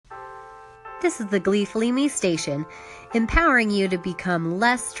This is the Gleefully Me station, empowering you to become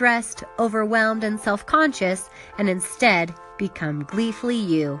less stressed, overwhelmed, and self-conscious, and instead become gleefully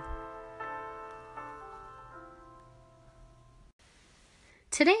you.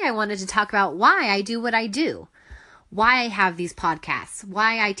 Today I wanted to talk about why I do what I do, why I have these podcasts,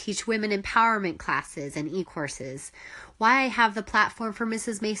 why I teach women empowerment classes and e-courses, why I have the platform for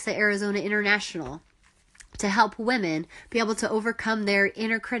Mrs. Mesa Arizona International to help women be able to overcome their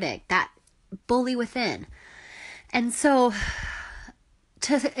inner critic, that bully within. And so,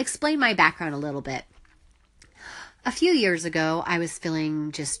 to explain my background a little bit, a few years ago, I was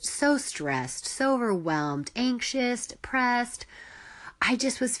feeling just so stressed, so overwhelmed, anxious, depressed. I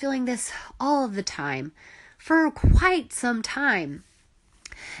just was feeling this all of the time for quite some time.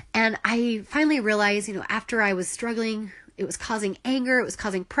 And I finally realized, after I was struggling, it was causing anger, it was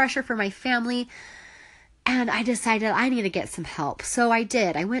causing pressure for my family. And I decided I need to get some help. So I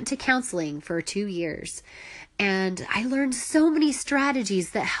did. I went to counseling for 2 years. And I learned so many strategies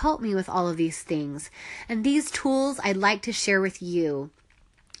that help me with all of these things. And these tools I'd like to share with you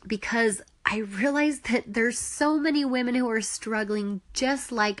because I realized that there's so many women who are struggling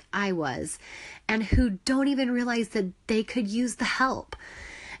just like I was and who don't even realize that they could use the help.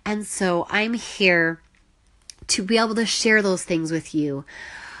 And so I'm here to be able to share those things with you.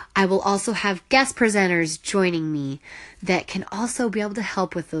 I will also have guest presenters joining me that can also be able to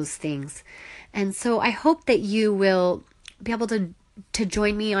help with those things. And so I hope that you will be able to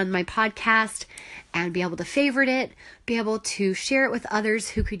join me on my podcast and be able to favorite it, be able to share it with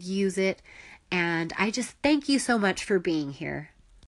others who could use it. And I just thank you so much for being here.